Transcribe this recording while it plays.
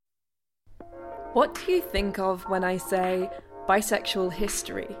What do you think of when I say bisexual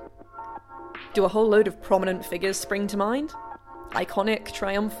history? Do a whole load of prominent figures spring to mind? Iconic,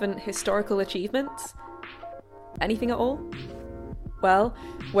 triumphant historical achievements? Anything at all? Well,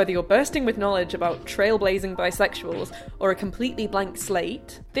 whether you're bursting with knowledge about trailblazing bisexuals or a completely blank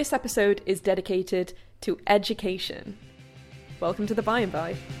slate, this episode is dedicated to education. Welcome to the By and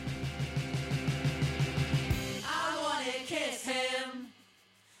By. I wanna kiss him.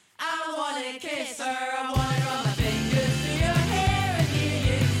 I wanna kiss her. I wanna run my fingers through your hair and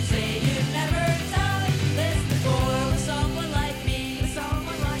hear you say you've never done this before with someone like me. With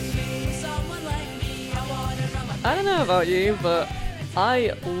someone like me. With someone like me. I wanna run my I don't know about you, but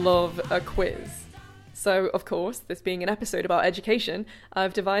I love a quiz. So, of course, this being an episode about education,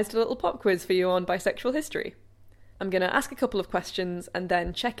 I've devised a little pop quiz for you on bisexual history. I'm going to ask a couple of questions and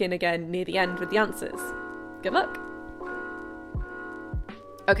then check in again near the end with the answers. Good luck!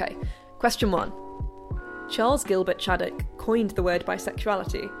 Okay, question 1. Charles Gilbert Chaddock coined the word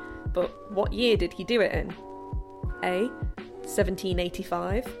bisexuality, but what year did he do it in? A.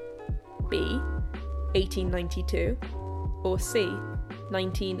 1785, B. 1892, or C.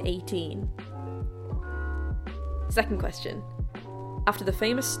 1918? Second question. After the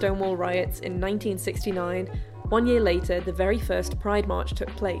famous Stonewall riots in 1969, 1 year later, the very first Pride March took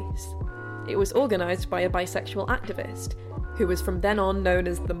place. It was organised by a bisexual activist, who was from then on known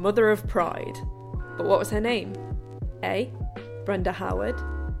as the Mother of Pride. But what was her name? A. Brenda Howard,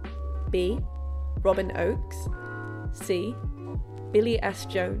 B. Robin Oakes, C. Billy S.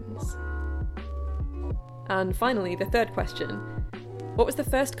 Jones. And finally, the third question. What was the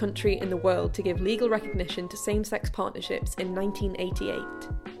first country in the world to give legal recognition to same-sex partnerships in 1988?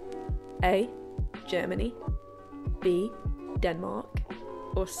 A. Germany, B. Denmark,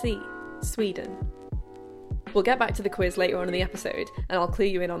 or C. Sweden? We'll get back to the quiz later on in the episode, and I'll clue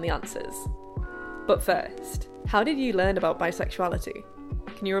you in on the answers. But first, how did you learn about bisexuality?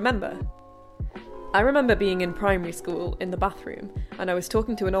 Can you remember? I remember being in primary school in the bathroom, and I was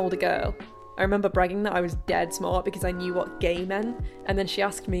talking to an older girl. I remember bragging that I was dead smart because I knew what gay meant, and then she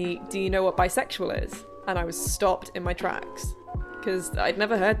asked me, "Do you know what bisexual is?" And I was stopped in my tracks, because I'd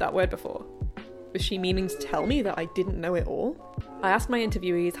never heard that word before. Was she meaning to tell me that I didn't know it all? I asked my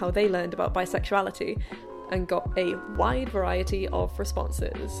interviewees how they learned about bisexuality, and got a wide variety of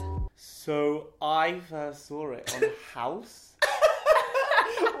responses. So I first saw it on House.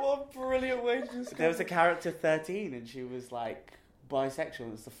 What a brilliant way to describe There was a character 13 and she was like bisexual.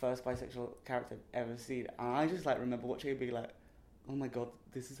 It was the first bisexual character I've ever seen. And I just like remember watching it being like, oh my god,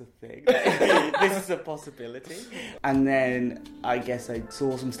 this is a thing. This is a possibility. And then I guess I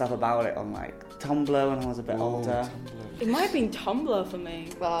saw some stuff about it on like Tumblr when I was a bit older. Tumblr. It might have been Tumblr for me.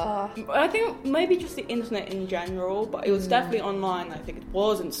 I think maybe just the internet in general, but it was definitely online. I think it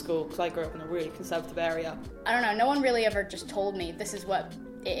was in school because I grew up in a really conservative area. I don't know, no one really ever just told me this is what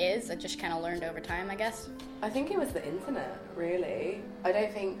it is. I just kind of learned over time, I guess. I think it was the internet, really. I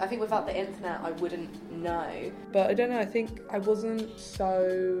think without the internet I wouldn't know. But I don't know, I think I wasn't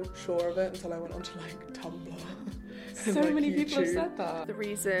so sure of it until I went onto like Tumblr. So and, like, many people have YouTube. said that. The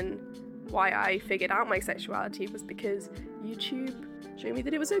reason why I figured out my sexuality was because YouTube showed me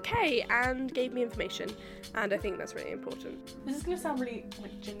that it was okay and gave me information, and I think that's really important. This is going to sound really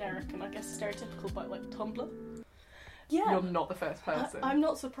like generic and I guess stereotypical, but like Tumblr. Yeah, You're not the first person. I'm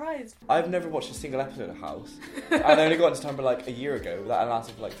not surprised. I've never watched a single episode of House. I only got into Tumblr like a year ago. That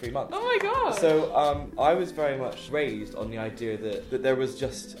lasted for like 3 months. Oh my god! So I was very much raised on the idea that there was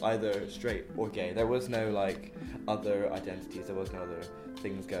just either straight or gay. There was no like other identities. There was no other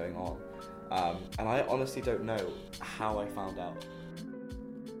things going on. And I honestly don't know how I found out.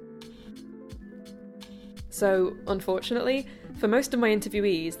 So, unfortunately, for most of my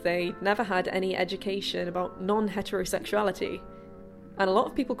interviewees, they never had any education about non-heterosexuality. And a lot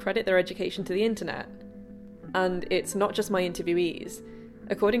of people credit their education to the internet. And it's not just my interviewees.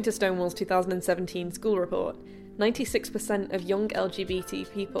 According to Stonewall's 2017 school report, 96% of young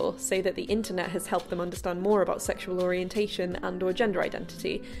LGBT people say that the internet has helped them understand more about sexual orientation and or gender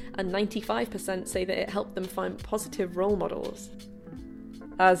identity, and 95% say that it helped them find positive role models.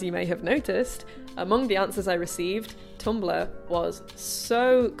 As you may have noticed, among the answers I received, Tumblr was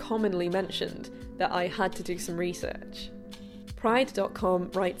so commonly mentioned that I had to do some research.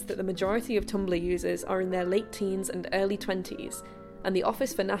 Pride.com writes that the majority of Tumblr users are in their late teens and early 20s, and the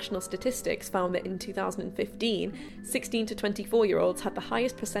Office for National Statistics found that in 2015, 16 to 24-year-olds had the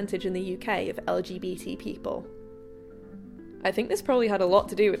highest percentage in the UK of LGBT people. I think this probably had a lot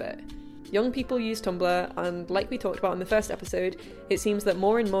to do with it. Young people use Tumblr, and like we talked about in the first episode, it seems that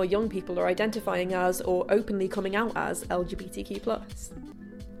more and more young people are identifying as or openly coming out as LGBTQ+.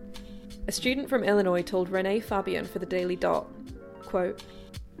 A student from Illinois told Renee Fabian for the Daily Dot, quote,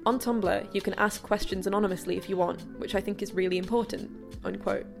 "On Tumblr, you can ask questions anonymously if you want, which I think is really important,"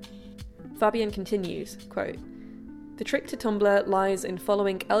 unquote. Fabian continues, quote, "The trick to Tumblr lies in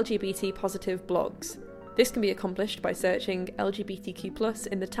following LGBT-positive blogs. This can be accomplished by searching LGBTQ+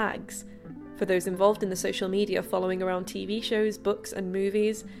 in the tags. For those involved in the social media following around TV shows, books and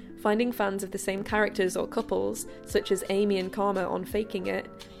movies, finding fans of the same characters or couples, such as Amy and Karma on Faking It,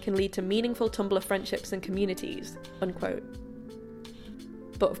 can lead to meaningful Tumblr friendships and communities," unquote.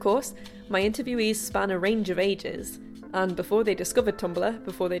 But of course, my interviewees span a range of ages, and before they discovered Tumblr,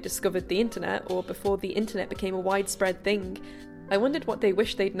 before they discovered the internet, or before the internet became a widespread thing, I wondered what they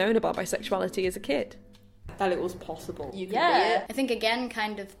wished they'd known about bisexuality as a kid. That it was possible. You can Yeah, be I think again,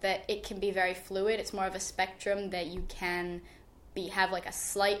 kind of that it can be very fluid. It's more of a spectrum that you can have like a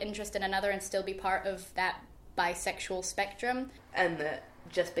slight interest in another and still be part of that bisexual spectrum. and that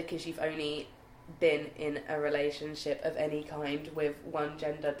just because you've only been in a relationship of any kind with one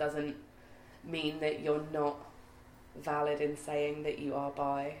gender doesn't mean that you're not valid in saying that you are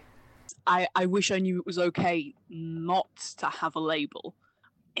bi. I wish I knew it was okay not to have a label.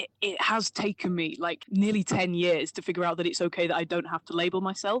 It has taken me like nearly 10 years to figure out that it's okay that I don't have to label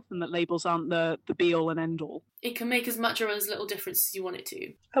myself and that labels aren't the be-all and end-all. It can make as much or as little difference as you want it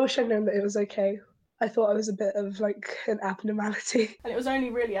to. I wish I'd known that it was okay. I thought I was a bit of like an abnormality. And it was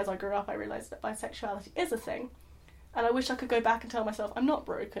only really as I grew up I realised that bisexuality is a thing. And I wish I could go back and tell myself, I'm not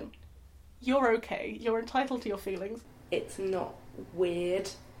broken. You're okay. You're entitled to your feelings. It's not weird.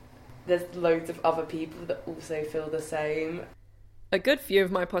 There's loads of other people that also feel the same. A good few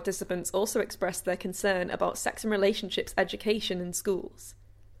of my participants also expressed their concern about sex and relationships education in schools.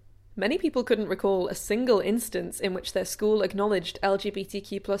 Many people couldn't recall a single instance in which their school acknowledged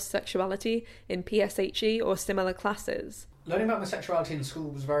LGBTQ+ sexuality in PSHE or similar classes. Learning about my sexuality in school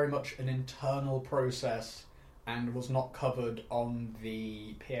was very much an internal process and was not covered on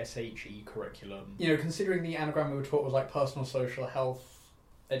the PSHE curriculum. You know, considering the anagram we were taught was like personal social health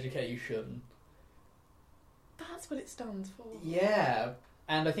education. That's what it stands for. Yeah,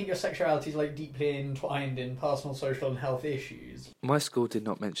 and I think your sexuality is like deeply entwined in personal, social and health issues. My school did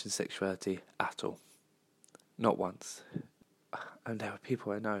not mention sexuality at all. Not once. And there were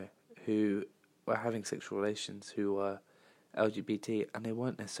people I know who were having sexual relations who were LGBT and they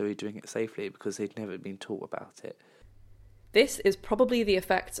weren't necessarily doing it safely because they'd never been taught about it. This is probably the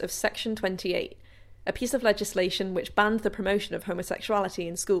effects of Section 28, a piece of legislation which banned the promotion of homosexuality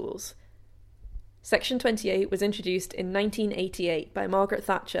in schools. Section 28 was introduced in 1988 by Margaret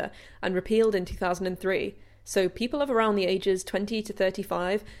Thatcher and repealed in 2003, so people of around the ages 20 to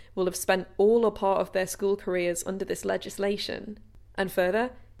 35 will have spent all or part of their school careers under this legislation. And further,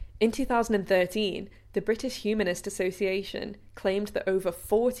 in 2013, the British Humanist Association claimed that over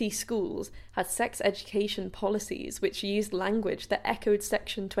 40 schools had sex education policies which used language that echoed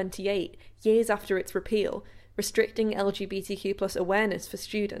Section 28 years after its repeal, restricting LGBTQ+ awareness for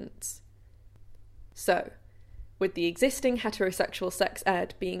students. So, with the existing heterosexual sex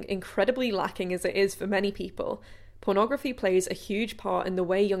ed being incredibly lacking as it is for many people, pornography plays a huge part in the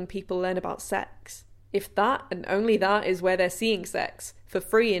way young people learn about sex. If that and only that is where they're seeing sex, for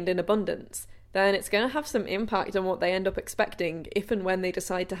free and in abundance, then it's going to have some impact on what they end up expecting if and when they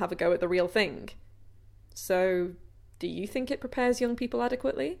decide to have a go at the real thing. So, do you think it prepares young people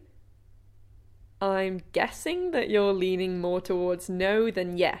adequately? I'm guessing that you're leaning more towards no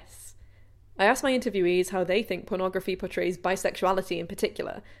than yes. I asked my interviewees how they think pornography portrays bisexuality in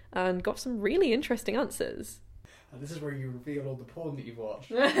particular, and got some really interesting answers. And this is where you reveal all the porn that you've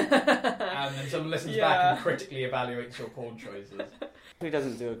watched. And then someone listens back and critically evaluates your porn choices. He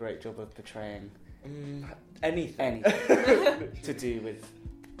doesn't do a great job of portraying anything to do with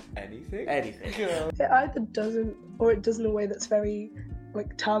anything. It either doesn't, or it does in a way that's very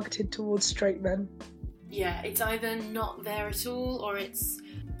like targeted towards straight men. Yeah, it's either not there at all, or it's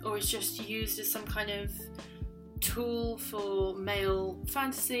just used as some kind of tool for male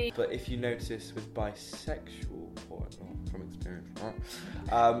fantasy. But if you notice with bisexual porn, from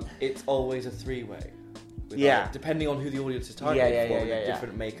experience, it's always a three-way. Depending on who the audience is targeted for,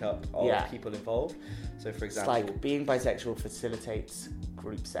 different makeup of people involved. So, for example, it's like being bisexual facilitates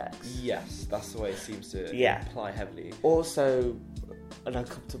group sex. Yes, that's the way it seems to apply heavily. Also, an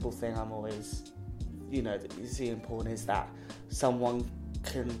uncomfortable thing I'm always, that you see in porn is that someone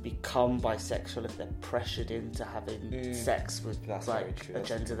can become bisexual if they're pressured into having sex with a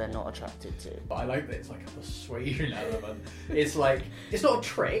gender they're not attracted to. But I like that it's like a persuasion element. It's like, it's not a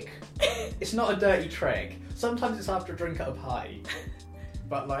trick, it's not a dirty trick. Sometimes it's after a drink at a party.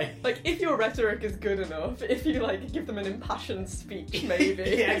 but like if your rhetoric is good enough, if you give them an impassioned speech,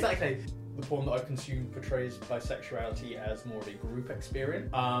 maybe. yeah, exactly. The porn that I've consumed portrays bisexuality as more of a group experience,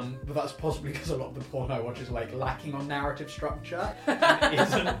 but that's possibly because a lot of the porn I watch is lacking on narrative structure. It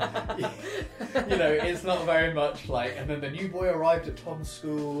isn't, it's not very much and then the new boy arrived at Tom's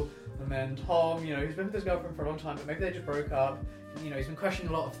school, and then Tom, he's been with his girlfriend for a long time, but maybe they just broke up. And, he's been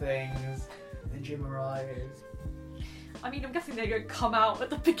questioning a lot of things. And then Jim arrives. I mean, I'm guessing they don't come out at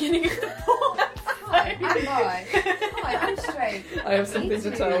the beginning of the porn. Hi, I'm straight. I have something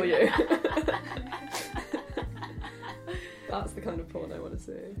to tell you. That's the kind of porn I want to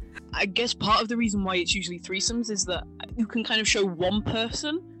see. I guess part of the reason why it's usually threesomes is that you can kind of show one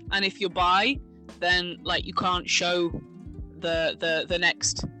person, and if you're bi, then you can't show the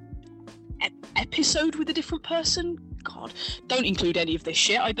next episode with a different person. God, don't include any of this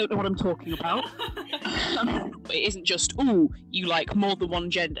shit. I don't know what I'm talking about. It isn't just, you like more than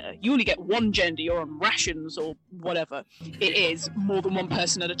one gender. You only get one gender, you're on rations or whatever. It is more than one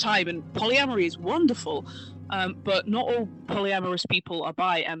person at a time, and polyamory is wonderful. But not all polyamorous people are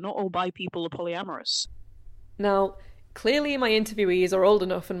bi, and not all bi people are polyamorous. Now, clearly my interviewees are old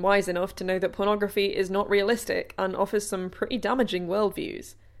enough and wise enough to know that pornography is not realistic and offers some pretty damaging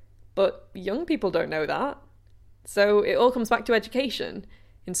worldviews. But young people don't know that. So it all comes back to education.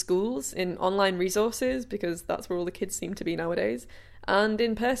 In schools, in online resources, because that's where all the kids seem to be nowadays, and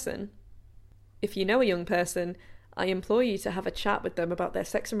in person. If you know a young person, I implore you to have a chat with them about their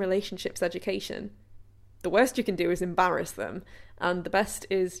sex and relationships education. The worst you can do is embarrass them, and the best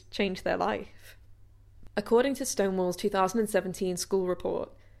is change their life. According to Stonewall's 2017 school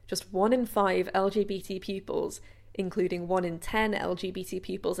report, just 1 in 5 LGBT pupils, including 1 in 10 LGBT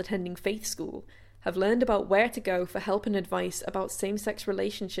pupils attending faith school, have learned about where to go for help and advice about same-sex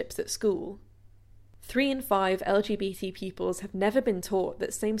relationships at school. 3 in 5 LGBT pupils have never been taught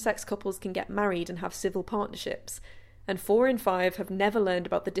that same-sex couples can get married and have civil partnerships, and 4 in 5 have never learned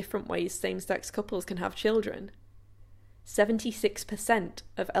about the different ways same-sex couples can have children. 76%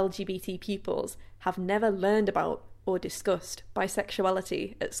 of LGBT pupils have never learned about or discussed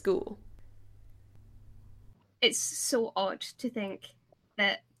bisexuality at school. It's so odd to think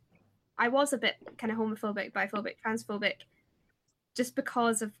that I was a bit kind of homophobic, biphobic, transphobic, just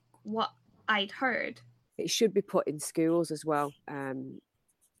because of what I'd heard. It should be put in schools as well. I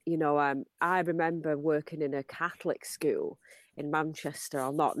remember working in a Catholic school in Manchester.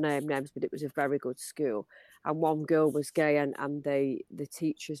 I'll not name names, but it was a very good school. And one girl was gay, and the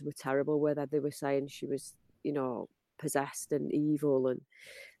teachers were terrible with her. They were saying she was, possessed and evil, and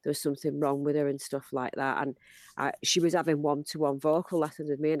there was something wrong with her and stuff like that. And she was having one-to-one vocal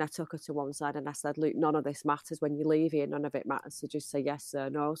lessons with me, and I took her to one side and I said, look, none of this matters when you leave here. None of it matters. So just say yes, sir,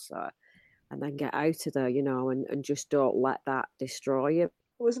 no, sir, and then get out of there, and just don't let that destroy you. It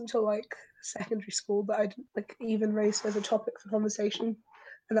wasn't until secondary school that I'd even raised as a topic for conversation,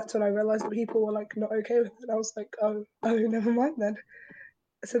 and that's when I realised that people were not okay with it. And I was like, oh, never mind then.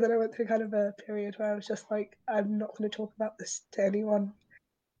 So then I went through kind of a period where I was just I'm not going to talk about this to anyone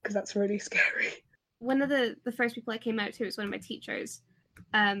because that's really scary. One of the first people I came out to was one of my teachers,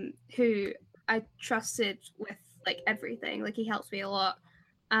 who I trusted with everything. He helped me a lot,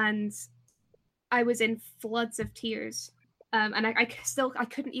 and I was in floods of tears. And I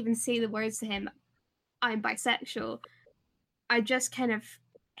couldn't even say the words to him, I'm bisexual. I just kind of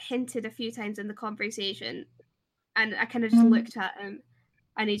hinted a few times in the conversation, and I kind of just looked at him,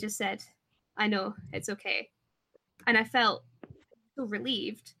 and he just said, I know, it's okay. And I felt so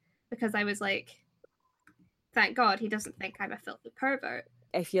relieved, because I was like, thank God he doesn't think I'm a filthy pervert.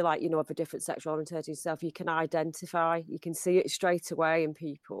 If you have a different sexual orientation yourself, you can identify, you can see it straight away in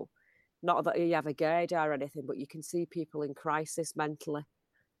people. Not that you have a gaydar or anything, but you can see people in crisis mentally.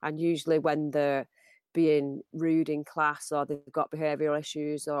 And usually when they're being rude in class, or they've got behavioural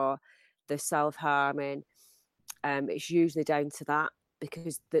issues, or they're self-harming, it's usually down to that,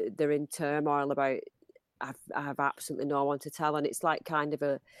 because they're in turmoil about, I have absolutely no one to tell. And it's kind of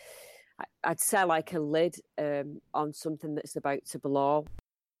I'd say a lid on something that's about to blow.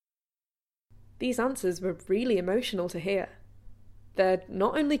 These answers were really emotional to hear. They're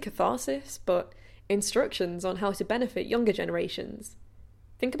not only catharsis, but instructions on how to benefit younger generations.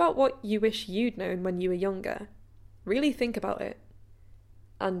 Think about what you wish you'd known when you were younger. Really think about it.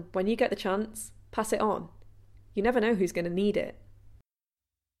 And when you get the chance, pass it on. You never know who's going to need it.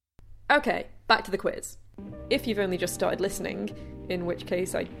 Okay, back to the quiz. If you've only just started listening, in which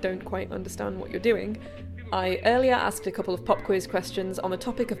case I don't quite understand what you're doing, I earlier asked a couple of pop quiz questions on the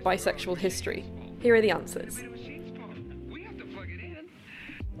topic of bisexual history. Here are the answers.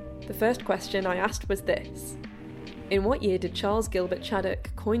 The first question I asked was this: In what year did Charles Gilbert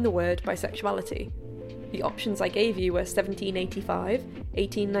Chaddock coin the word bisexuality? The options I gave you were 1785,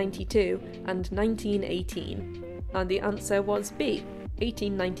 1892, and 1918. And the answer was B,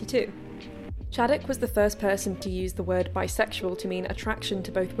 1892. Chaddock was the first person to use the word bisexual to mean attraction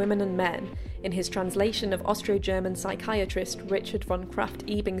to both women and men in his translation of Austro-German psychiatrist Richard von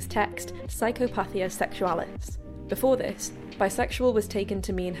Krafft-Ebing's text Psychopathia Sexualis. Before this, bisexual was taken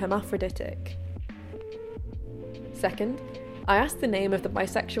to mean hermaphroditic. Second, I asked the name of the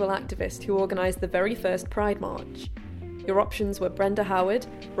bisexual activist who organised the very first Pride March. Your options were Brenda Howard,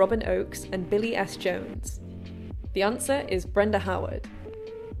 Robin Oakes, and Billy S. Jones. The answer is Brenda Howard.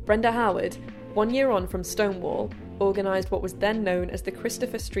 Brenda Howard, 1 year on from Stonewall, organised what was then known as the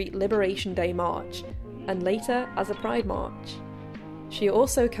Christopher Street Liberation Day March, and later as a Pride March. She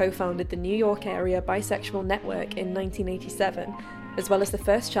also co-founded the New York Area Bisexual Network in 1987, as well as the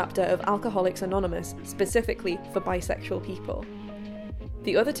first chapter of Alcoholics Anonymous, specifically for bisexual people.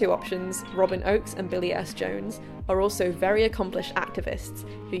 The other two options, Robin Oakes and Billy S. Jones, are also very accomplished activists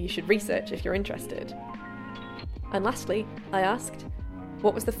who you should research if you're interested. And lastly, I asked,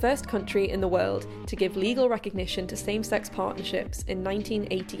 what was the first country in the world to give legal recognition to same-sex partnerships in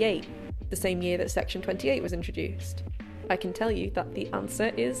 1988, the same year that Section 28 was introduced? I can tell you that the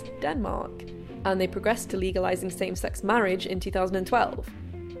answer is Denmark, and they progressed to legalising same-sex marriage in 2012.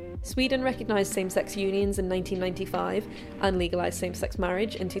 Sweden recognised same-sex unions in 1995 and legalised same-sex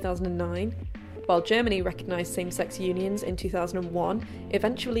marriage in 2009, while Germany recognised same-sex unions in 2001,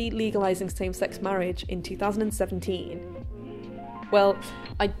 eventually legalising same-sex marriage in 2017. Well,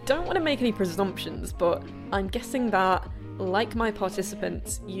 I don't want to make any presumptions, but I'm guessing that, like my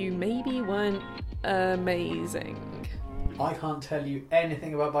participants, you maybe weren't amazing. I can't tell you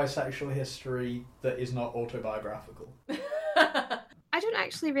anything about bisexual history that is not autobiographical. I don't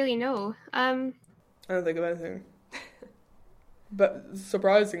actually really know. I don't think of anything. But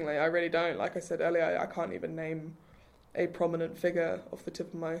surprisingly, I really don't. Like I said earlier, I can't even name a prominent figure off the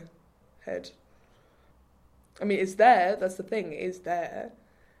tip of my head. I mean, it's there, that's the thing, it is there,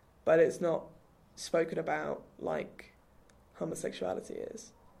 but it's not spoken about like homosexuality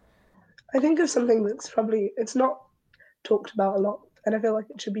is. I think of something that's probably, it's not talked about a lot, and I feel like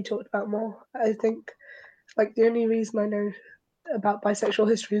it should be talked about more. I think, like, the only reason I know about bisexual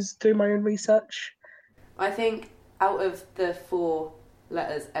history is through my own research. I think out of the 4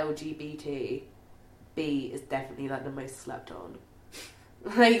 letters LGBT, B is definitely like the most slept on.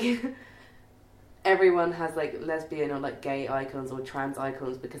 Like, everyone has like lesbian or like gay icons or trans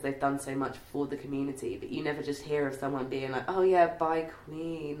icons because they've done so much for the community, but you never just hear of someone being like, oh yeah, bi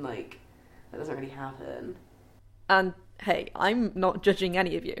queen. Like, that doesn't really happen. And hey, I'm not judging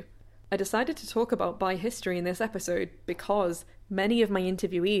any of you. I decided to talk about bi history in this episode because many of my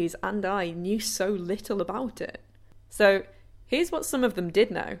interviewees and I knew so little about it. So here's what some of them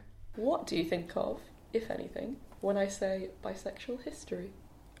did know. What do you think of, if anything, when I say bisexual history?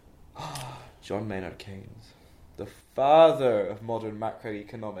 John Maynard Keynes, the father of modern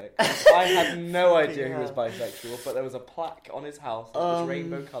macroeconomics. I had no idea he was bisexual, but there was a plaque on his house that was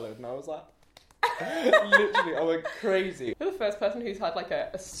rainbow coloured, and I was like, literally, I went crazy. You're the first person who's had like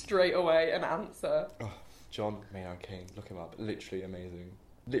a straight away an answer. Oh, John Maynard Keynes, look him up. Literally amazing.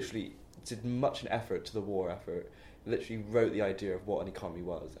 Literally did much an effort to the war effort. Literally wrote the idea of what an economy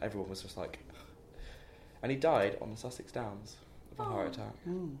was. Everyone was just like, ugh. And he died on the Sussex Downs of a heart attack.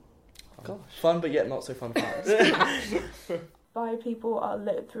 Gosh. Fun, but yet not so fun facts. Bi people are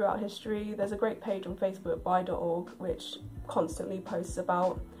littered throughout history. There's a great page on Facebook, bi.org, which constantly posts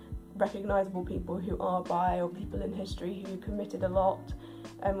about recognisable people who are bi or people in history who committed a lot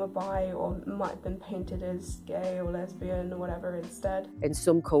and were bi or might have been painted as gay or lesbian or whatever instead. In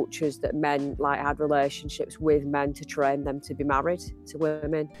some cultures that men like had relationships with men to train them to be married to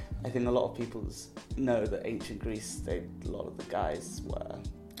women. I think a lot of people know that ancient Greece, a lot of the guys were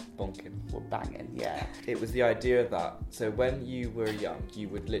banging, yeah. It was the idea that, so when you were young, you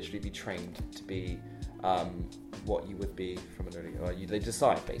would literally be trained to be what you would be from an early... they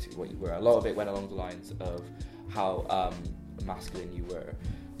decide basically what you were. A lot of it went along the lines of how masculine you were.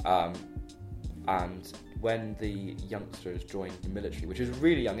 And when the youngsters joined the military, which was a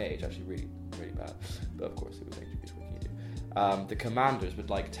really young age, actually really, really bad, but of course it was ancient Greece, what can you do? The commanders would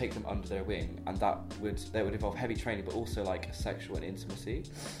like take them under their wing, and that would involve heavy training, but also like sexual intimacy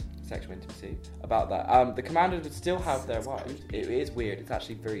about that. The commanders would still have their wives. It is weird. It's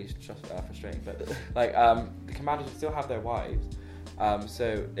actually very frustrating, but like the commanders would still have their wives.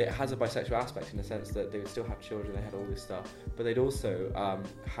 So it has a bisexual aspect in the sense that they would still have children. They had all this stuff, but they'd also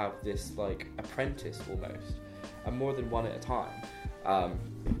have this like apprentice almost, and more than one at a time.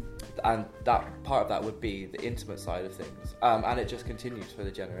 And that part of that would be the intimate side of things, and it just continues for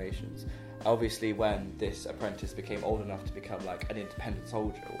the generations. Obviously, when this apprentice became old enough to become like an independent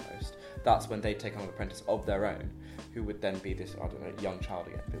soldier almost, that's when they take on an apprentice of their own, who would then be this, I don't know, young child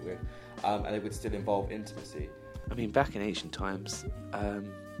again, a bit weird, and it would still involve intimacy. I mean, back in ancient times, and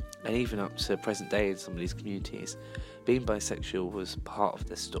even up to present day in some of these communities, being bisexual was part of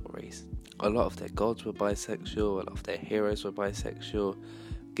their stories. A lot of their gods were bisexual, a lot of their heroes were bisexual.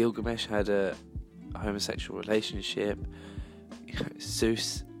 Gilgamesh had a homosexual relationship.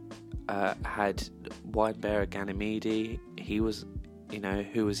 Zeus had wine bearer Ganymede. He was,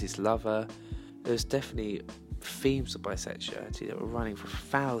 who was his lover. There's definitely themes of bisexuality that were running for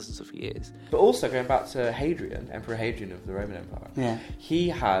thousands of years. But also going back to Hadrian, Emperor Hadrian of the Roman Empire, he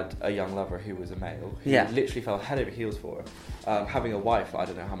had a young lover who was a male, who literally fell head over heels for her, having a wife I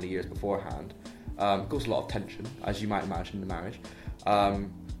don't know how many years beforehand. Caused a lot of tension, as you might imagine, in the marriage.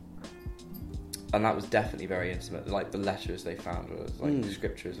 And that was definitely very intimate. Like the letters they found was like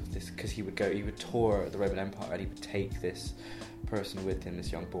scriptures of this, because he would tour the Roman Empire and he would take this person with him,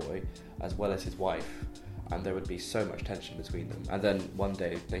 this young boy, as well as his wife, and there would be so much tension between them. And then one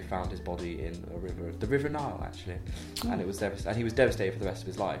day they found his body in a river, the River Nile actually, and it was and he was devastated for the rest of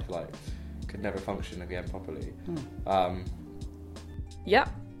his life. Like, could never function again properly. Yeah,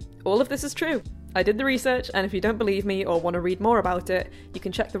 all of this is true. I did the research, and if you don't believe me or want to read more about it, you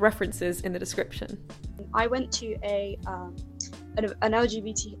can check the references in the description. I went to an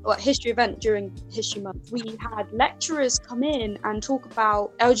LGBT history event during History Month. We had lecturers come in and talk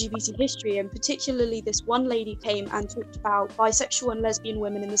about LGBT history, and particularly this one lady came and talked about bisexual and lesbian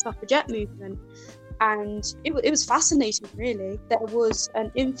women in the suffragette movement. And it was fascinating, really. There was an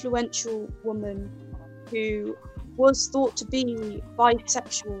influential woman who was thought to be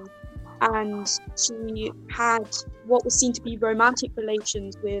bisexual, and she had what was seen to be romantic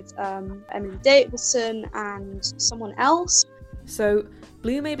relations with Emily Davidson and someone else. So,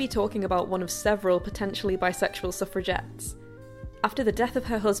 Blue may be talking about one of several potentially bisexual suffragettes. After the death of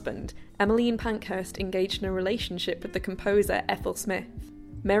her husband, Emmeline Pankhurst engaged in a relationship with the composer Ethel Smith.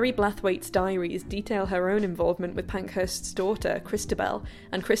 Mary Blathwaite's diaries detail her own involvement with Pankhurst's daughter, Christabel,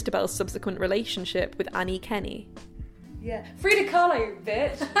 and Christabel's subsequent relationship with Annie Kenny. Yeah, Frida Kahlo,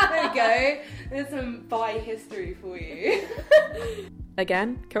 bitch. There we go. There's some bi history for you.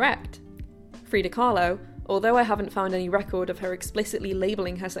 Again, correct. Frida Kahlo, although I haven't found any record of her explicitly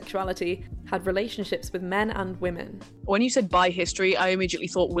labelling her sexuality, had relationships with men and women. When you said bi history, I immediately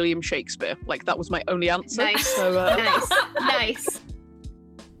thought William Shakespeare. Like, that was my only answer. Nice. So, Nice.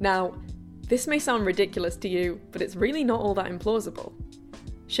 Now, this may sound ridiculous to you, but it's really not all that implausible.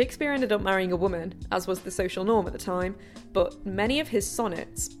 Shakespeare ended up marrying a woman, as was the social norm at the time, but many of his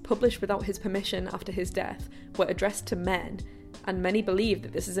sonnets, published without his permission after his death, were addressed to men, and many believe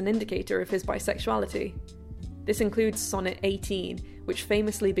that this is an indicator of his bisexuality. This includes Sonnet 18, which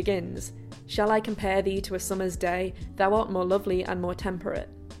famously begins, "Shall I compare thee to a summer's day? Thou art more lovely and more temperate."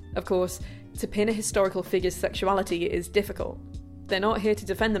 Of course, to pin a historical figure's sexuality is difficult. They're not here to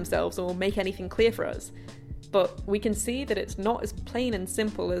defend themselves or make anything clear for us. But we can see that it's not as plain and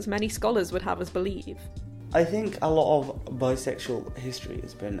simple as many scholars would have us believe. I think a lot of bisexual history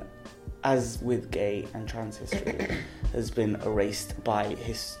has been, as with gay and trans history, has been erased by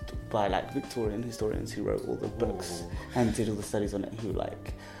like Victorian historians who wrote all the books and did all the studies on it, who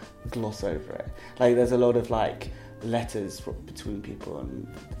like gloss over it. Like, there's a lot of like letters between people,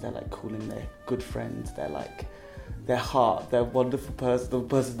 and they're like calling their good friends, they're like their heart, their wonderful person, the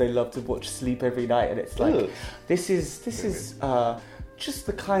person they love to watch sleep every night, and it's like, this is just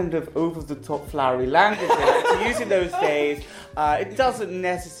the kind of over-the-top flowery language they like to use in those days. It doesn't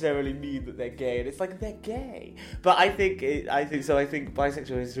necessarily mean that they're gay, and it's like, they're gay. But I think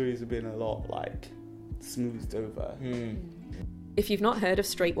bisexual history has been a lot like smoothed over. If you've not heard of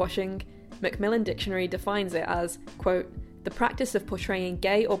straightwashing, Macmillan Dictionary defines it as, quote, "the practice of portraying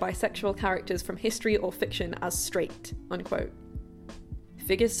gay or bisexual characters from history or fiction as straight," unquote.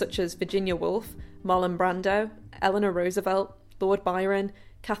 Figures such as Virginia Woolf, Marlon Brando, Eleanor Roosevelt, Lord Byron,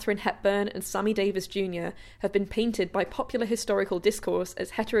 Katharine Hepburn, and Sammy Davis Jr. have been painted by popular historical discourse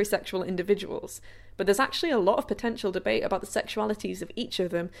as heterosexual individuals, but there's actually a lot of potential debate about the sexualities of each of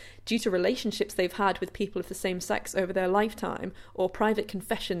them due to relationships they've had with people of the same sex over their lifetime, or private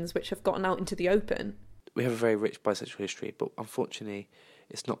confessions which have gotten out into the open. We have a very rich bisexual history, but unfortunately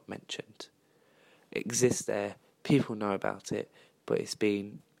it's not mentioned. It exists there, people know about it, but it's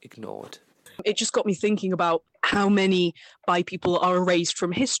been ignored. It just got me thinking about how many bi people are erased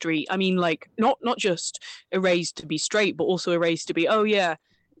from history. I mean, like, not just erased to be straight, but also erased to be, oh yeah,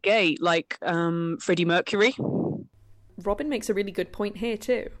 gay, like Freddie Mercury. Robin makes a really good point here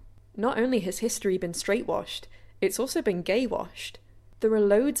too. Not only has history been straight-washed, it's also been gay-washed. There are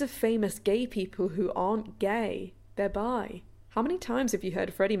loads of famous gay people who aren't gay. They're bi. How many times have you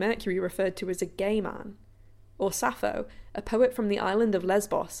heard Freddie Mercury referred to as a gay man? Or Sappho, a poet from the island of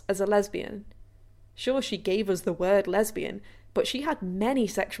Lesbos, as a lesbian? Sure, she gave us the word lesbian, but she had many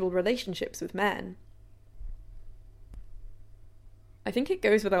sexual relationships with men. I think it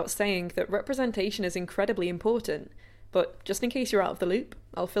goes without saying that representation is incredibly important, but just in case you're out of the loop,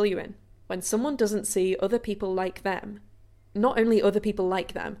 I'll fill you in. When someone doesn't see other people like them, not only other people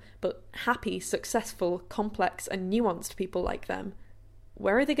like them, but happy, successful, complex, and nuanced people like them,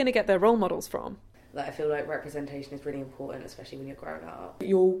 where are they going to get their role models from? Like, I feel like representation is really important, especially when you're growing up.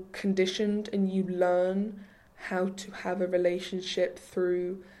 You're conditioned and you learn how to have a relationship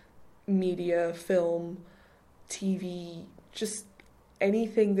through media, film, TV, just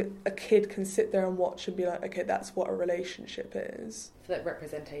anything that a kid can sit there and watch and be like, okay, that's what a relationship is. I feel like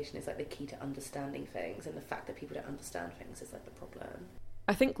representation is like the key to understanding things, and the fact that people don't understand things is like the problem.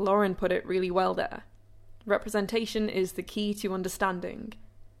 I think Lauren put it really well there. Representation is the key to understanding.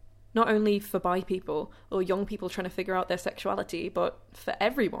 Not only for bi people or young people trying to figure out their sexuality, but for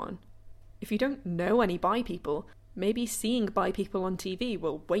everyone. If you don't know any bi people, maybe seeing bi people on TV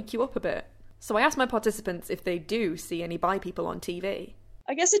will wake you up a bit. So I asked my participants if they do see any bi people on TV.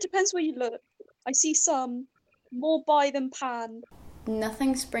 I guess it depends where you look. I see some, more bi than pan.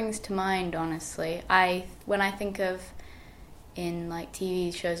 Nothing springs to mind, honestly. When I think of in like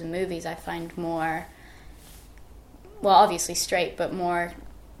TV shows and movies, I find more, well, obviously straight, but more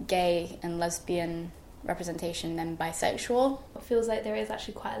gay and lesbian representation than bisexual. It feels like there is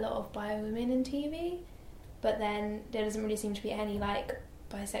actually quite a lot of bi women in TV, but then there doesn't really seem to be any like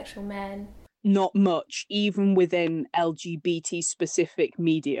bisexual men. Not much, even within LGBT specific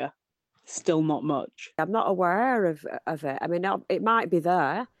media. Still not much. I'm not aware of it. I mean, it might be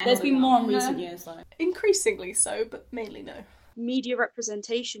there. There's been more in recent years, though. Increasingly so, but mainly no. Media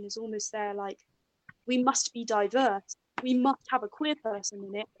representation is almost there, like, we must be diverse. We must have a queer person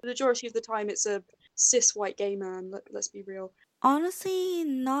in it. The majority of the time it's a cis white gay man, let's be real. Honestly,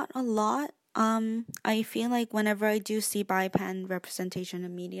 not a lot. I feel like whenever I do see bi-pan representation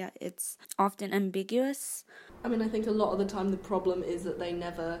in media, it's often ambiguous. I mean, I think a lot of the time the problem is that they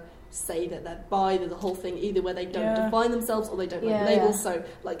never say that they're bi. There's a whole thing either where they don't define themselves or they don't like labels. So,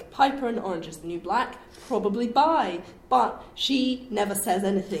 like Piper in Orange is the New Black, probably bi, but she never says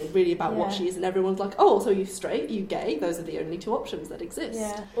anything really about what she is, and everyone's like, oh, so you straight, you gay, those are the only two options that exist.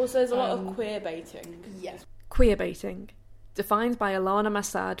 Yeah. Also, there's a lot of queer baiting. Yes. Queer baiting, defined by Alana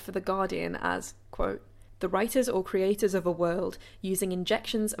Massad for The Guardian as, quote, the writers or creators of a world using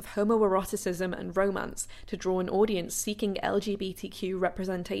injections of homoeroticism and romance to draw an audience seeking LGBTQ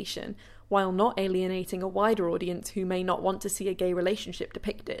representation, while not alienating a wider audience who may not want to see a gay relationship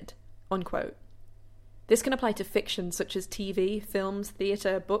depicted, unquote. This can apply to fiction such as TV, films,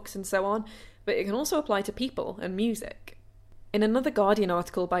 theatre, books, and so on, but it can also apply to people and music. In another Guardian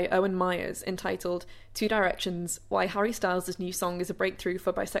article by Owen Myers entitled Two Directions, Why Harry Styles' New Song is a Breakthrough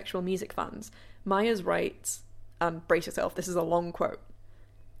for Bisexual Music Fans, Myers writes, and brace yourself, this is a long quote.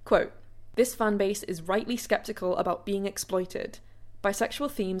 Quote, this fanbase is rightly sceptical about being exploited.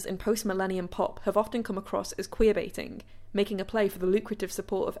 Bisexual themes in post-millennium pop have often come across as queerbaiting, making a play for the lucrative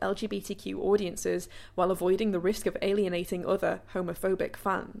support of LGBTQ audiences while avoiding the risk of alienating other homophobic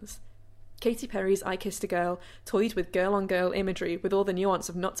fans. Katy Perry's I Kissed a Girl toyed with girl-on-girl imagery with all the nuance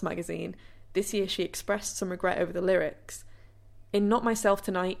of Nuts magazine. This year she expressed some regret over the lyrics. In Not Myself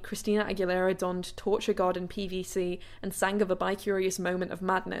Tonight, Christina Aguilera donned Torture God and PVC and sang of a bi-curious moment of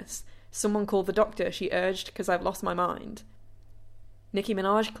madness. Someone called the doctor, she urged, 'cause I've lost my mind. Nicki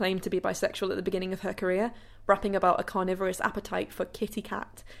Minaj claimed to be bisexual at the beginning of her career, rapping about a carnivorous appetite for kitty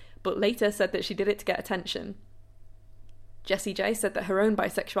cat, but later said that she did it to get attention. Jessie J said that her own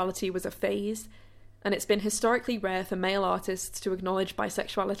bisexuality was a phase, and it's been historically rare for male artists to acknowledge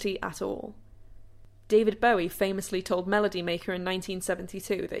bisexuality at all. David Bowie famously told Melody Maker in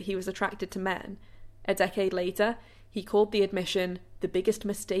 1972 that he was attracted to men. A decade later, he called the admission the biggest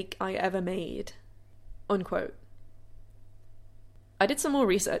mistake I ever made. Unquote. I did some more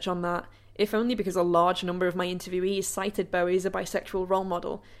research on that, if only because a large number of my interviewees cited Bowie as a bisexual role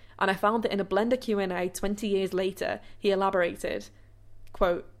model, and I found that in a Blender Q&A 20 years later, he elaborated,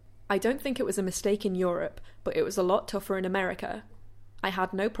 quote, I don't think it was a mistake in Europe, but it was a lot tougher in America. I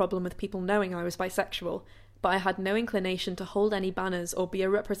had no problem with people knowing I was bisexual, but I had no inclination to hold any banners or be a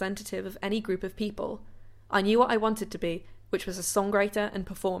representative of any group of people. I knew what I wanted to be, which was a songwriter and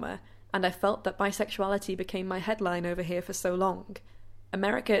performer, and I felt that bisexuality became my headline over here for so long.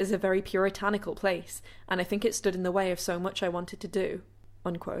 America is a very puritanical place, and I think it stood in the way of so much I wanted to do.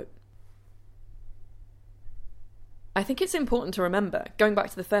 Unquote. I think it's important to remember, going back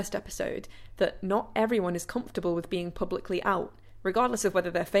to the first episode, that not everyone is comfortable with being publicly out, regardless of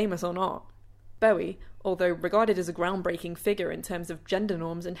whether they're famous or not. Bowie, although regarded as a groundbreaking figure in terms of gender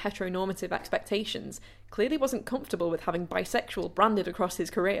norms and heteronormative expectations, clearly wasn't comfortable with having bisexual branded across his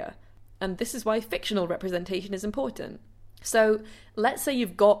career. And this is why fictional representation is important. So, let's say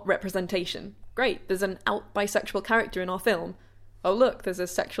you've got representation. Great, there's an out bisexual character in our film. Oh look, there's a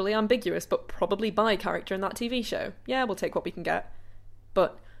sexually ambiguous but probably bi character in that TV show. Yeah, we'll take what we can get.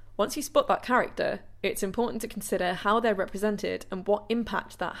 But once you spot that character, it's important to consider how they're represented and what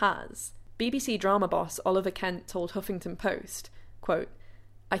impact that has. BBC drama boss Oliver Kent told Huffington Post, quote,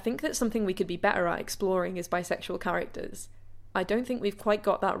 "I think that something we could be better at exploring is bisexual characters. I don't think we've quite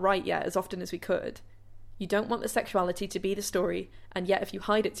got that right yet as often as we could. You don't want the sexuality to be the story, and yet if you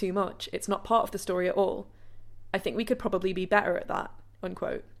hide it too much, it's not part of the story at all. I think we could probably be better at that,"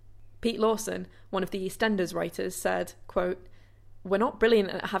 unquote. Pete Lawson, one of the EastEnders writers, said, quote, "We're not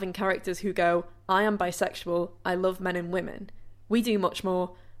brilliant at having characters who go, I am bisexual, I love men and women. We do much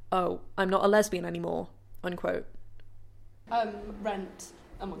more, oh, I'm not a lesbian anymore," unquote. Rent,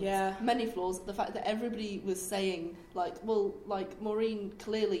 amongst many flaws, the fact that everybody was saying, like, well, like, Maureen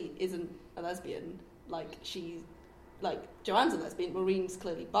clearly isn't a lesbian, like, she's, like, Joanne's a lesbian, Maureen's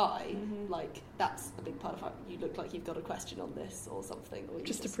clearly bi, like, that's a big part of how you look like you've got a question on this or something. Or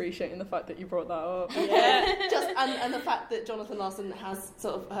Just appreciating the fact that you brought that up. Yeah, and the fact that Jonathan Larson has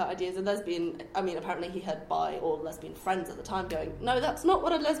sort of her idea as a lesbian. I mean, apparently he had bi or lesbian friends at the time going, no, that's not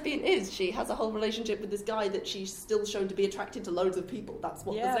what a lesbian is. She has a whole relationship with this guy that she's still shown to be attracted to loads of people. That's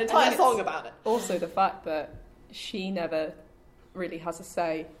what there's an entire song about it. Also the fact that she never really has a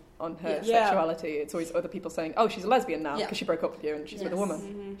say on her sexuality. It's always other people saying, oh, she's a lesbian now because she broke up with you and she's with a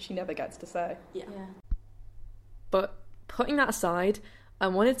woman. She never gets to say. But putting that aside, I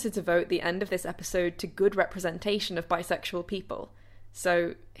wanted to devote the end of this episode to good representation of bisexual people.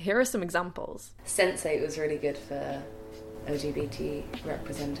 So here are some examples. Sense8 was really good for LGBT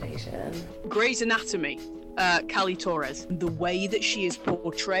representation. Grey's Anatomy, Callie Torres. The way that she is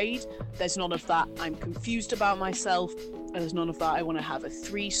portrayed, there's none of that I'm confused about myself. There's none of that I want to have a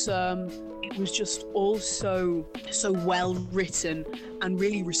threesome. It was just all so well written and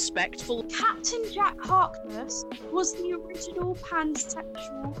really respectful. Captain Jack Harkness was the original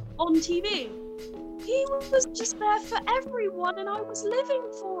pansexual on TV. He was just there for everyone and I was living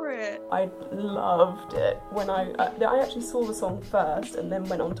for it. I loved it. When I actually saw the song first and then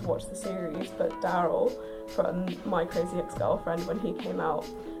went on to watch the series, but Daryl from My Crazy Ex-Girlfriend, when he came out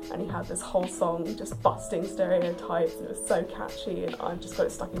and he had this whole song just busting stereotypes, and it was so catchy and I've just got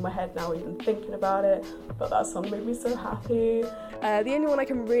it stuck in my head now even thinking about it, but that song made me so happy. The only one I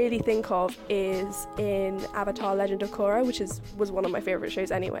can really think of is in Avatar Legend of Korra, which was one of my favourite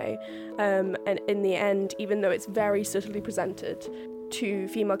shows anyway. And in the end, even though it's very subtly presented, two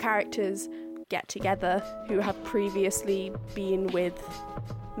female characters get together who have previously been with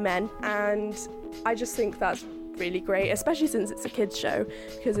men. And I just think that's really great, especially since it's a kids show,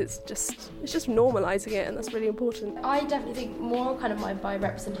 because it's just normalising it, and that's really important. I definitely think more kind of my bi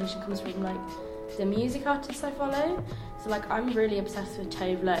representation comes from like the music artists I follow. So like I'm really obsessed with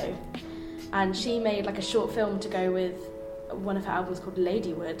Tove Lo, and she made like a short film to go with one of her albums called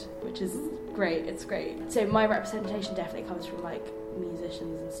Ladywood, which is great. It's great. So my representation definitely comes from like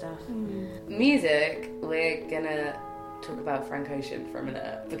musicians and stuff. Music, we're gonna talk about Frank Ocean for a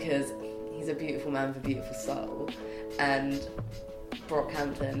minute because he's a beautiful man with a beautiful soul, and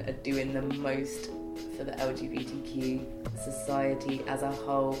Brockhampton are doing the most for the LGBTQ society as a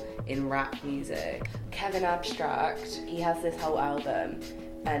whole in rap music. Kevin Abstract, he has this whole album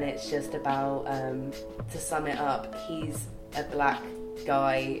and it's just about, to sum it up, he's a black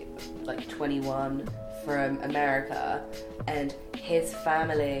guy, like 21, from America, and his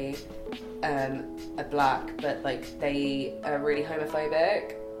family are black, but like they are really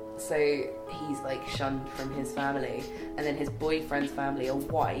homophobic. So he's like shunned from his family, and then his boyfriend's family are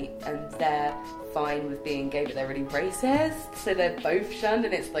white and they're fine with being gay, but they're really racist, so they're both shunned,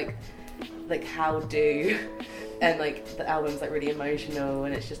 and it's like how do, and like the album's like really emotional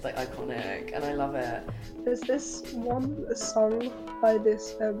and it's just like iconic and I love it. There's this one song by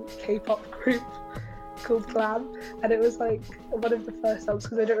this K-pop group called Glam, and it was like one of the first songs,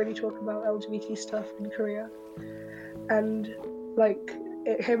 because they don't really talk about LGBT stuff in Korea, and like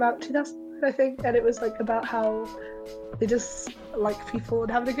it came out 2000, I think, and it was like about how they just like people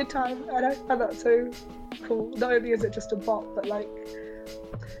and having a good time, and I found that so cool. Not only is it just a bop, but like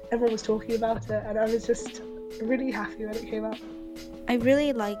everyone was talking about it, and I was just really happy when it came out. I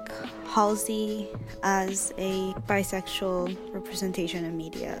really like Halsey as a bisexual representation in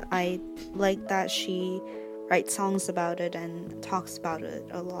media. I like that she writes songs about it and talks about it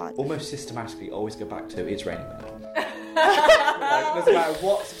a lot. Almost systematically always go back to It's Raining Men. Like, doesn't matter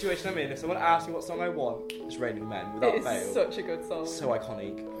what situation I'm in, if someone asks me what song I want, It's Raining Men, without fail. It's such a good song. So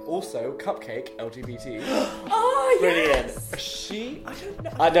iconic. Also, Cupcake, LGBT. Oh, Brilliant. yes! She, I don't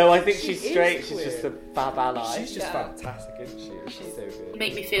know. I know, I think she's She is straight, she's queer. just a fab ally. She's just fantastic, isn't she? She's so good.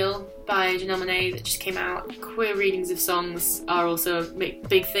 Make Me Feel by Janelle Monáe that just came out. Queer readings of songs are also a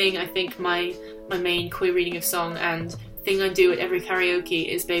big thing. I think my main queer reading of song and thing I do at every karaoke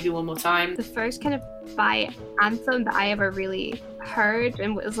is Baby One More Time. The first kind of bi anthem that I ever really heard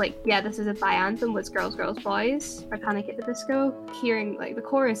and was like, yeah, this is a bi anthem, was Girls, Girls, Boys by Panic at the Disco. Hearing like the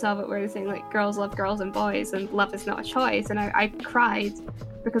chorus of it where they're saying like girls love girls and boys and love is not a choice, and I cried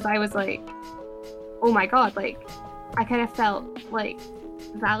because I was like, oh my god, like I kind of felt like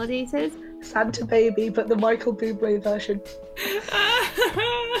validated. Santa Baby, but the Michael Bublé version.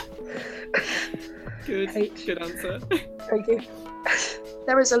 Good answer. Thank you.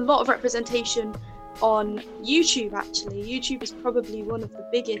 There is a lot of representation on YouTube, actually. YouTube is probably one of the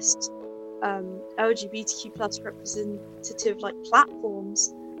biggest LGBTQ plus representative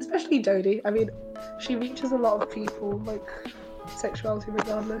platforms. Especially Dodie. I mean, she reaches a lot of people, like sexuality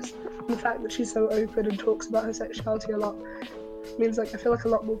regardless. And the fact that she's so open and talks about her sexuality a lot means I feel like a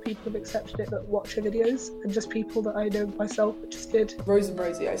lot more people have accepted it that watch her videos, and just people that I know myself, which is good. Rose and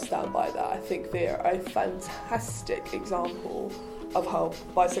Rosie, I stand by that. I think they're a fantastic example of how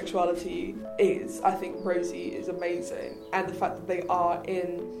bisexuality is. I think Rosie is amazing, and the fact that they are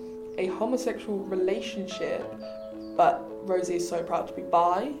in a homosexual relationship, but Rosie is so proud to be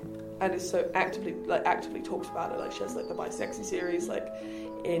bi and is so actively talks about it. Like, she has the Bisexy series,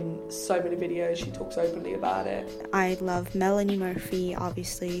 in so many videos she talks openly about it. I love Melanie Murphy,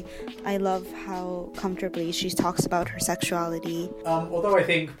 obviously. I love how comfortably she talks about her sexuality. Although I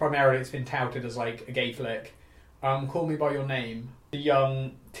think primarily it's been touted as a gay flick, Call Me By Your Name,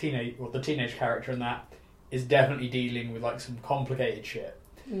 the teenage character in that is definitely dealing with some complicated shit.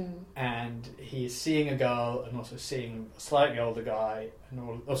 And he is seeing a girl and also seeing a slightly older guy.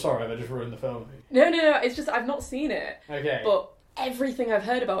 Sorry, I just ruined the film. No, it's just I've not seen it. Okay. But everything I've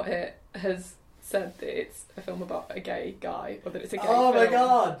heard about it has said that it's a film about a gay guy, or that it's a gay film. Oh my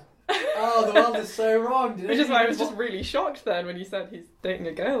god! Oh, the world is so wrong. Which is why I was just really shocked then when you said he's dating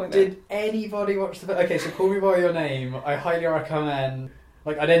a girl in it. Did anybody watch the... Okay, so Call Me By Your Name, I highly recommend...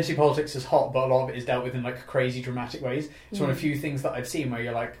 identity politics is hot, but a lot of it is dealt with in crazy dramatic ways. It's one of the few things that I've seen where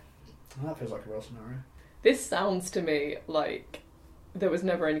you're like, oh, that feels like a real scenario. This sounds to me like there was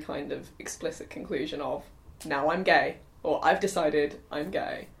never any kind of explicit conclusion of, now I'm gay, or I've decided I'm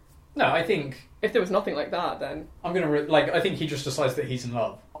gay. No, I think... If there was nothing like that, then... I'm gonna... I think he just decides that he's in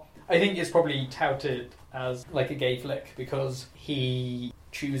love. I think it's probably touted as a gay flick because he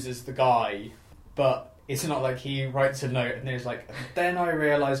chooses the guy, but it's not like he writes a note and there's then I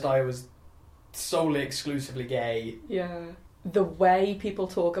realised I was solely exclusively gay. Yeah. The way people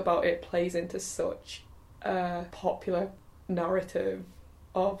talk about it plays into such a popular narrative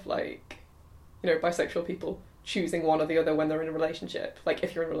of bisexual people choosing one or the other when they're in a relationship.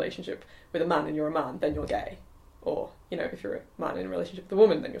 If you're in a relationship with a man and you're a man, then you're gay. Or, if you're a man in a relationship with a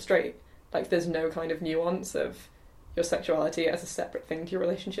woman, then you're straight. There's no kind of nuance of your sexuality as a separate thing to your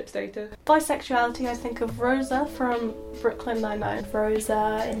relationship status. Bisexuality, I think of Rosa from Brooklyn Nine-Nine.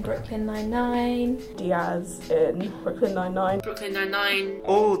 Rosa in Brooklyn Nine-Nine. Diaz in Brooklyn Nine-Nine. Brooklyn Nine-Nine.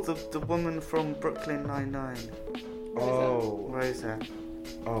 Oh, the woman from Brooklyn Nine-Nine. Oh, Rosa.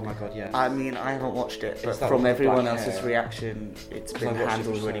 Oh my god, yeah. I mean, I haven't watched it, but It's that from one with everyone black else's hair. reaction, it's been I've watched it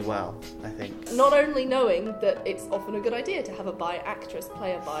handled for really so well, I think. Not only knowing that it's often a good idea to have a bi actress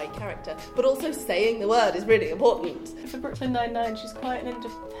play a bi character, but also saying the word is really important. For Brooklyn Nine-Nine, she's quite an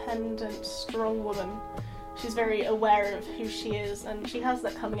independent, strong woman. She's very aware of who she is, and she has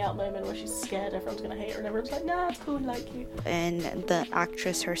that coming out moment where she's scared everyone's going to hate her, and everyone's like, nah, it's cool, I like you. And the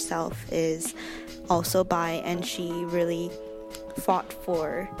actress herself is also bi, and she really fought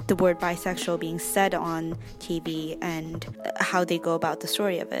for the word bisexual being said on TV and how they go about the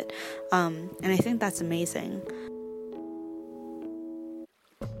story of it. And I think that's amazing.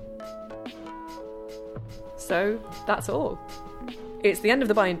 So, that's all. It's the end of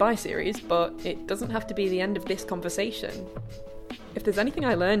the Bi and Bi series, but it doesn't have to be the end of this conversation. If there's anything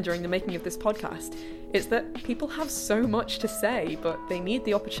I learned during the making of this podcast, it's that people have so much to say, but they need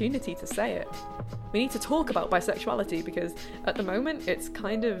the opportunity to say it. We need to talk about bisexuality because at the moment it's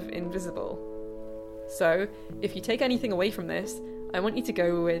kind of invisible. So, if you take anything away from this, I want you to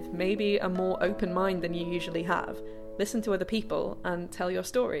go with maybe a more open mind than you usually have. Listen to other people and tell your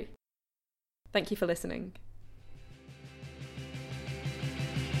story. Thank you for listening.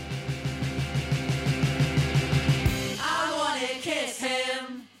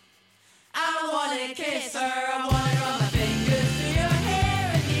 wanna kiss her, I wanna run my fingers through your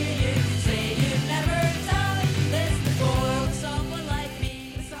hair and hear you say you've never done this before with someone like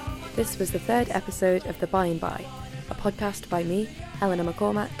me. This was the third episode of The By and By, a podcast by me, Helena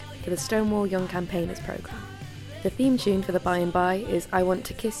McCormack, for the Stonewall Young Campaigners programme. The theme tune for The By and By is I Want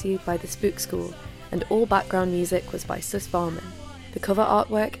to Kiss You by The Spook School, and all background music was by Sus Varman. The cover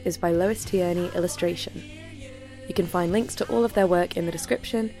artwork is by Lois Tierney Illustration. You can find links to all of their work in the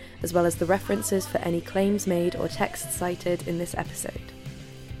description, as well as the references for any claims made or texts cited in this episode.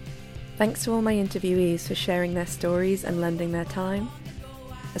 Thanks to all my interviewees for sharing their stories and lending their time.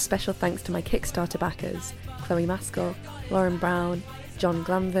 A special thanks to my Kickstarter backers, Chloe Maskell, Lauren Brown, John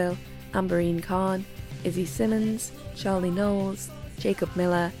Glanville, Amberine Khan, Izzy Simmons, Charlie Knowles, Jacob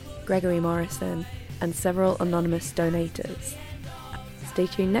Miller, Gregory Morrison, and several anonymous donators. Stay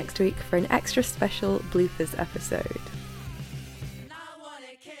tuned next week for an extra special bloopers episode.